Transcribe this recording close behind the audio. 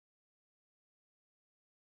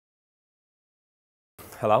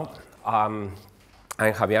Hello. I'm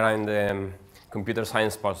Javier. I'm the computer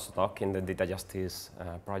science postdoc in the data justice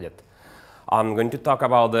project. I'm going to talk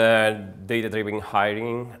about the data-driven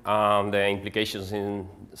hiring, the implications in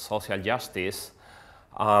social justice,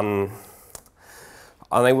 and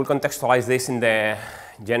I will contextualize this in the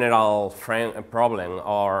general problem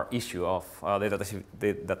or issue of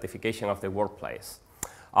the datafication of the workplace.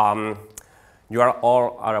 You are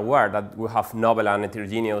all aware that we have novel and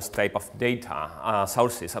heterogeneous type of data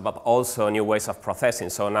sources, but also new ways of processing.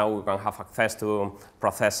 So now we can have access to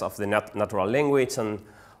process of the natural language and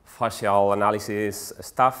facial analysis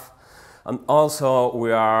stuff. And also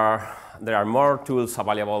there are more tools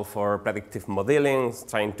available for predictive modeling,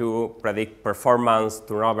 trying to predict performance,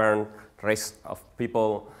 to govern race of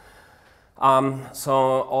people. So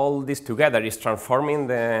all this together is transforming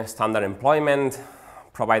the standard employment,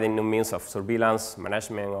 providing new means of surveillance,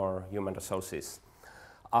 management, or human resources.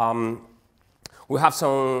 We have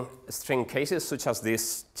some extreme cases, such as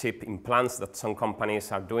these chip implants that some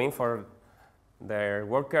companies are doing for their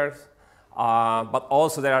workers. But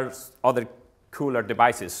also there are other cooler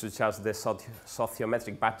devices, such as the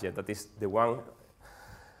sociometric budget, that is the one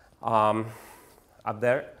up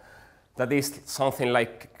there. That is something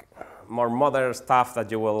like more modern stuff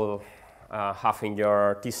that you will have in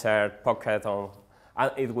your t-shirt pocket, and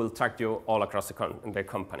it will track you all across the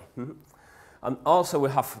company. Mm-hmm. And also we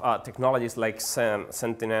have technologies like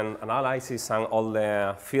sentiment analysis and all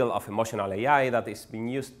the field of emotional AI that is being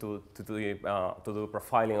used to do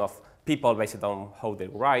profiling of people based on how they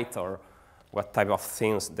write or what type of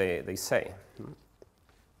things they say.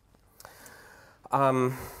 We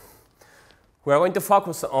are going to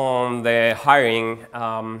focus on the hiring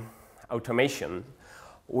automation.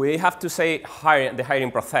 We have to say the hiring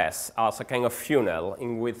process as a kind of funnel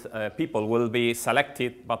in which people will be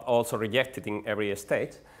selected but also rejected in every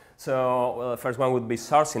stage. So the first one would be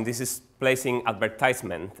sourcing. This is placing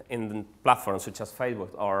advertisement in platforms such as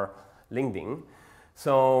Facebook or LinkedIn.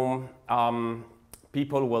 So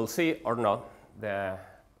people will see or not the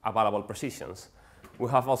available positions. We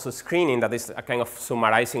have also screening, that is a kind of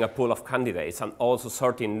summarizing a pool of candidates and also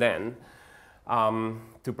sorting them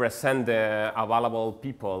to present the available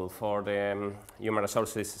people for the human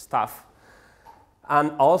resources staff.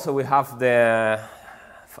 And also we have the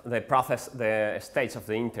stage of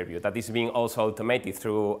the interview that is being also automated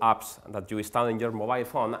through apps that you install in your mobile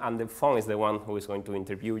phone, and the phone is the one who is going to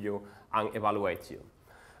interview you and evaluate you.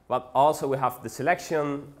 But also we have the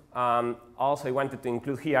selection, and also I wanted to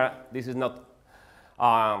include here, this is not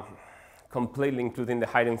completely including the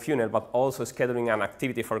hiring funnel, but also scheduling and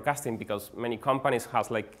activity forecasting, because many companies have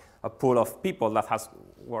like a pool of people that has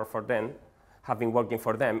worked for them, have been working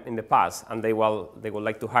for them in the past, and they would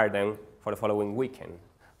like to hire them for the following weekend,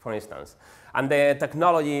 for instance. And the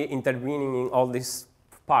technology intervening in all these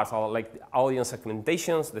parts are like audience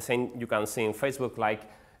segmentations, the same you can see in Facebook, like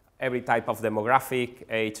every type of demographic,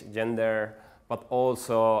 age, gender, but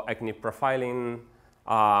also ethnic profiling,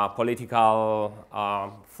 political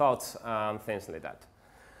thoughts, and things like that.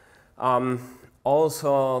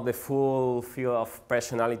 Also, the full field of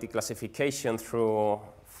personality classification through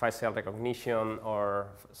facial recognition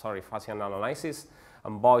facial analysis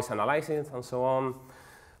and voice analysis and so on.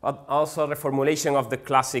 But also the formulation of the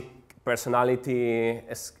classic personality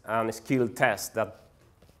and skill tests that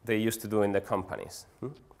they used to do in the companies.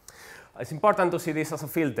 It's important to see this as a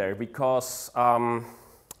filter because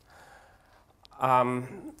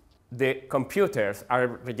the computers are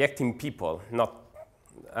rejecting people, not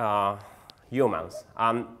humans.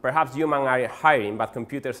 And perhaps humans are hiring, but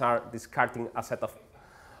computers are discarding a set of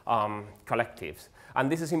collectives.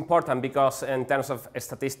 And this is important because in terms of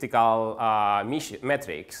statistical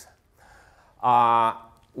metrics,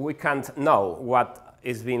 we can't know what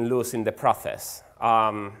is being lost in the process.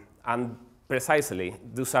 And precisely,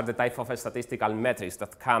 those are the type of statistical metrics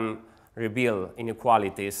that can reveal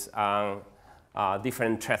inequalities and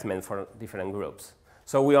different treatment for different groups.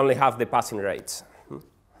 So we only have the passing rates.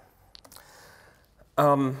 We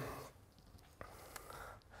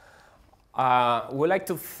like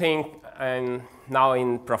to think now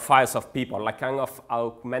in profiles of people, like kind of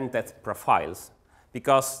augmented profiles,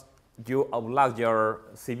 because you upload your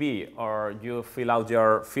CV or you fill out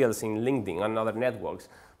your fields in LinkedIn and other networks,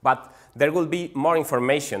 but there will be more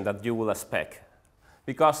information that you will expect,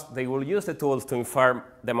 because they will use the tools to infer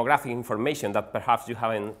demographic information that perhaps you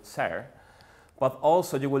haven't shared, but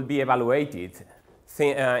also you will be evaluated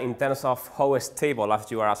in terms of how stable as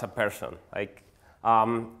you are as a person. Like,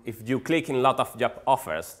 if you click in a lot of job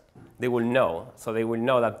offers, they will know. So they will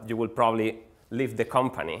know that you will probably leave the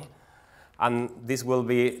company. And this will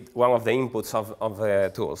be one of the inputs of the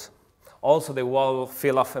tools. Also, the whole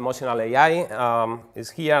field of emotional AI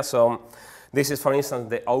is here. So this is, for instance,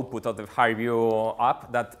 the output of the HireView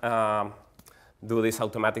app that do this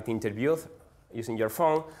automatic interviews using your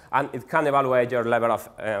phone, and it can evaluate your level of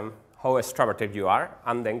how extroverted you are,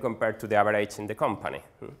 and then compare to the average in the company.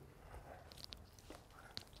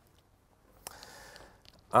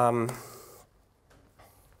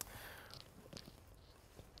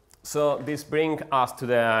 So this brings us to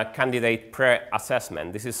the candidate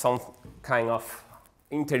pre-assessment. This is some kind of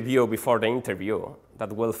interview before the interview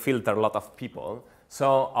that will filter a lot of people.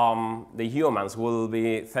 So the humans will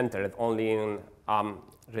be centered only in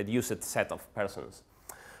reduced set of persons.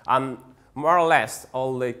 And more or less,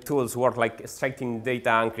 all the tools work like extracting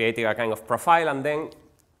data and creating a kind of profile, and then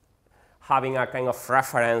having a kind of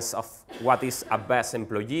reference of what is a best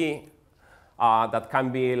employee that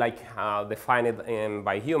can be like defined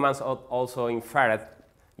by humans, or also inferred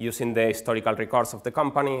using the historical records of the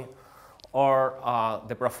company, or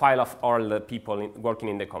the profile of all the people working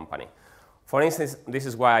in the company. For instance, this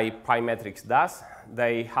is why Pymetrics does.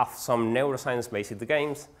 They have some neuroscience-based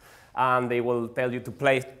games, and they will tell you to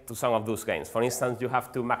play to some of those games. For instance, you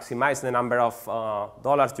have to maximize the number of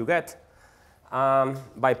dollars you get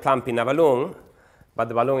by plumping a balloon, but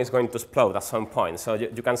the balloon is going to explode at some point. So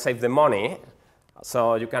you can save the money,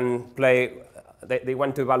 so you can play. They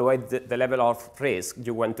want to evaluate the level of risk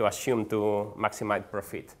you want to assume to maximize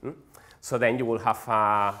profit. So then you will have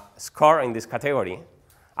a score in this category,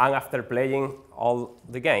 and after playing all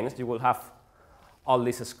the games, you will have all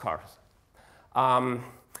these scores.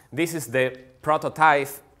 This is the prototype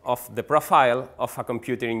of the profile of a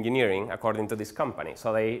computer engineering according to this company.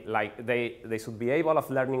 So they should be able of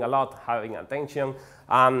learning a lot, having attention,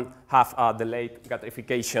 and have a delayed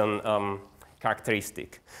gratification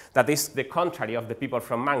characteristic. That is the contrary of the people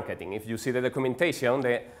from marketing. If you see the documentation,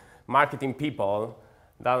 the marketing people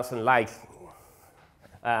doesn't like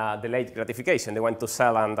delayed gratification. They want to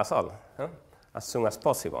sell and that's all, as soon as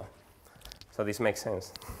possible. So this makes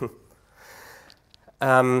sense.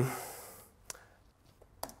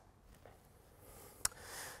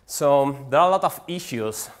 So there are a lot of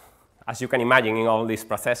issues, as you can imagine, in all these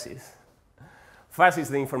processes. First is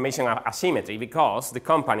the information asymmetry, because the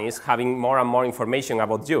company is having more and more information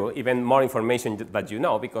about you, even more information that you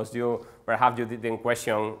know, because perhaps you didn't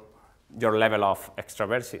question your level of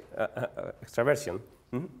extraversion.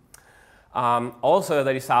 Also,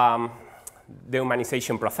 there is a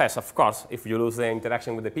dehumanization process, of course, if you lose the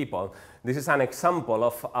interaction with the people. This is an example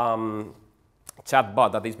of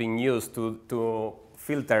chatbot that is being used to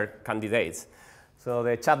filter candidates. So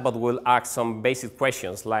the chatbot will ask some basic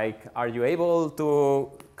questions like, are you able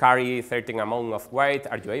to carry a certain amount of weight?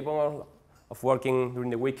 Are you able of working during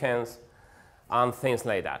the weekends? And things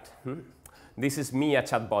like that. This is me, a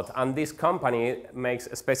chatbot, and this company makes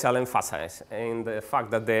a special emphasis in the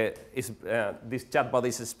fact that this chatbot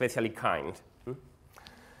is especially kind.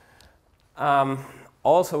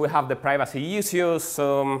 Also, we have the privacy issues.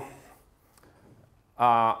 So,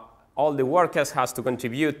 all the workers has to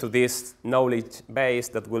contribute to this knowledge base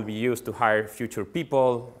that will be used to hire future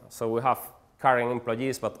people. So we have current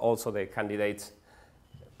employees, but also the candidates'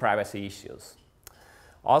 privacy issues.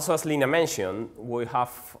 Also, as Lina mentioned, we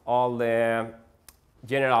have all the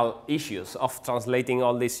general issues of translating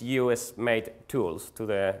all these US-made tools to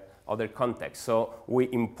the other contexts. So we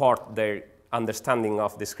import their understanding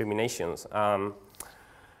of discriminations,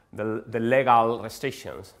 the legal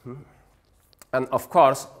restrictions. And of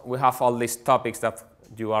course, we have all these topics that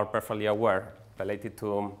you are perfectly aware related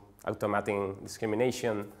to automating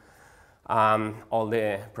discrimination, all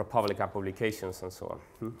the ProPublica publications and so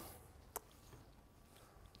on.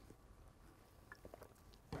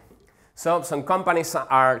 So some companies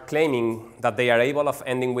are claiming that they are able of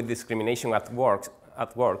ending with discrimination at work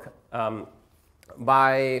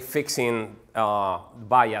by fixing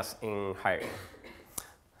bias in hiring.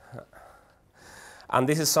 And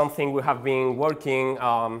this is something we have been working,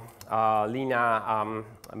 Lina,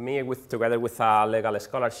 me together with a legal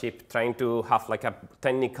scholarship, trying to have like a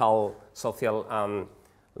technical, social,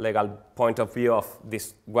 legal point of view of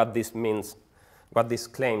this, what this means, what these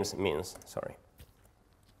claims means. Sorry.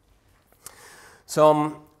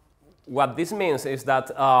 So what this means is that,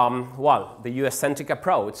 well, the US-centric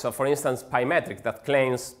approach. So for instance, Pymetrics that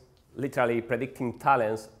claims literally predicting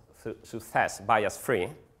talents success bias-free.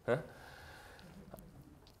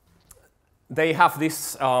 They have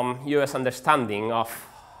this US understanding of,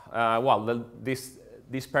 well, this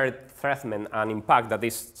disparate treatment and impact that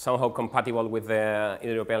is somehow compatible with the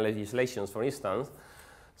European legislations, for instance.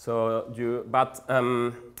 So but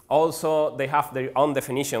also they have their own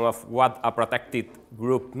definition of what a protected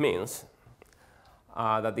group means.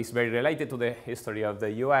 that is very related to the history of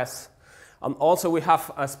the US. And also we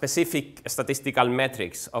have a specific statistical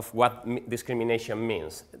metrics of what discrimination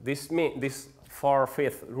means. This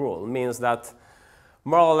 4/5 rule means that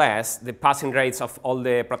more or less the passing rates of all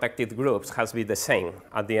the protected groups has been the same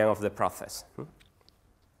at the end of the process.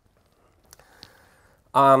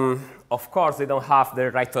 Of course, they don't have the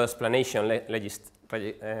right to explanation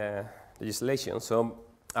legislation, so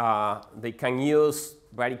they can use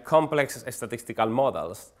very complex statistical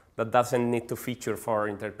models that doesn't need to feature for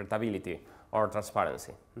interpretability or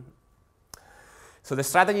transparency. So the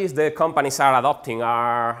strategies the companies are adopting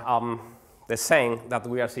are the same that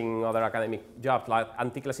we are seeing in other academic jobs. Like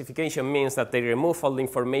anti-classification means that they remove all the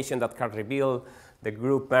information that can reveal the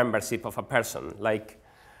group membership of a person, like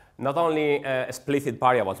not only explicit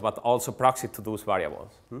variables, but also proxy to those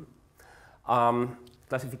variables.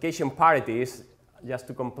 Classification parity is just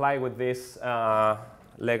to comply with this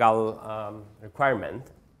legal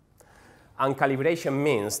requirement. And calibration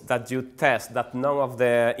means that you test that none of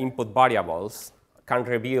the input variables can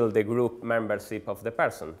reveal the group membership of the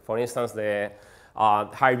person. For instance, the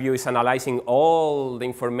high view is analyzing all the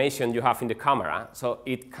information you have in the camera, so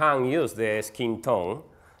it can use the skin tone.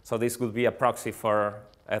 So this would be a proxy for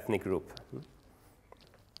ethnic group.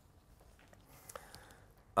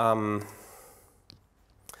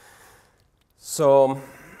 So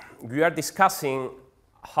we are discussing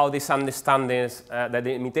how this understanding, the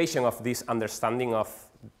limitation of this understanding of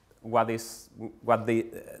what the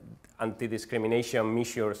anti-discrimination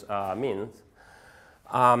measures means.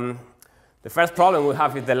 The first problem we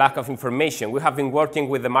have is the lack of information. We have been working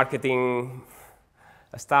with the marketing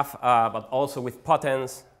staff, but also with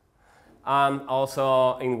patents, and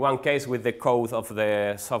also in one case with the code of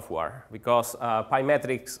the software, because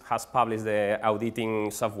Pymetrics has published the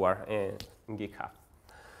auditing software in GitHub.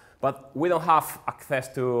 But we don't have access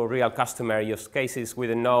to real customer use cases. We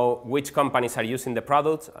don't know which companies are using the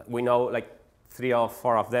product. We know like 3 or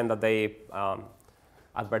 4 of them that they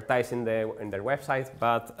advertise in their website,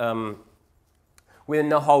 but we don't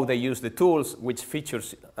know how they use the tools, which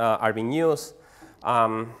features are being used,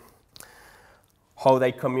 how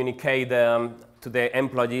they communicate to the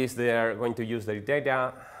employees they are going to use their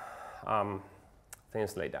data,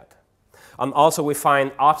 things like that. And also we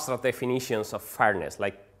find abstract definitions of fairness,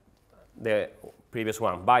 like the previous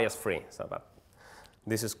one, bias-free. So that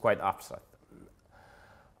this is quite abstract.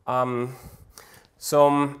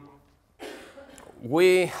 So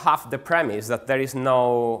we have the premise that there is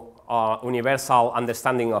no universal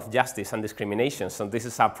understanding of justice and discrimination. So this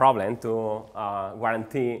is a problem to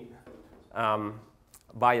guarantee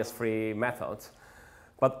bias-free methods.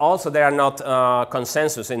 But also there are not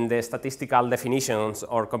consensus in the statistical definitions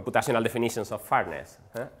or computational definitions of fairness.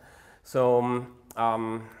 So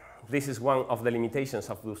this is one of the limitations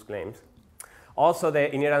of those claims. Also,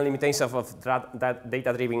 the inherent limitations of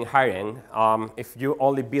data-driven hiring. If you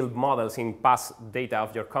only build models in past data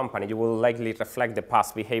of your company, you will likely reflect the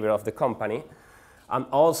past behavior of the company. And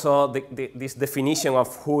also, this definition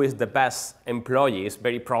of who is the best employee is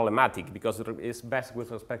very problematic because it's best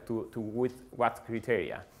with respect to what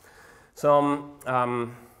criteria. So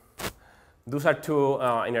those are 2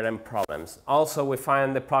 inherent problems. Also, we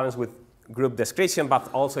find the problems with group description, but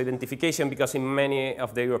also identification, because in many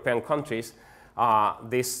of the European countries,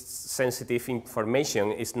 this sensitive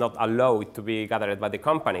information is not allowed to be gathered by the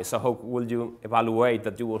company. So how will you evaluate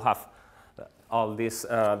that you will have all these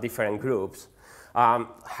different groups?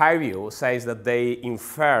 Highview says that they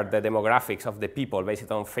infer the demographics of the people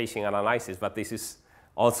based on facing analysis, but this is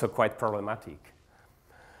also quite problematic.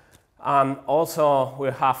 Also, we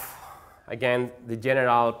have, again, the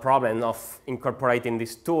general problem of incorporating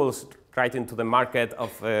these tools right into the market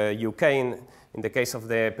of UK in the case of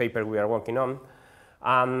the paper we are working on.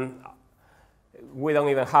 We don't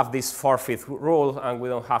even have this 4/5 rule, and we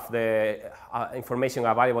don't have the information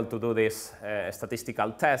available to do this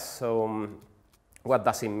statistical test. So what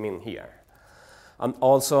does it mean here? And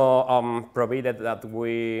also provided that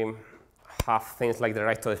we have things like the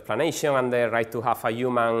right to explanation and the right to have a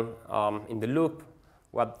human in the loop.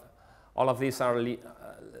 All of these are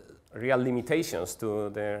real limitations to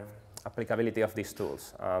the applicability of these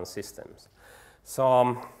tools and systems.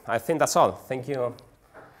 So I think that's all. Thank you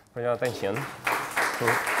for your attention.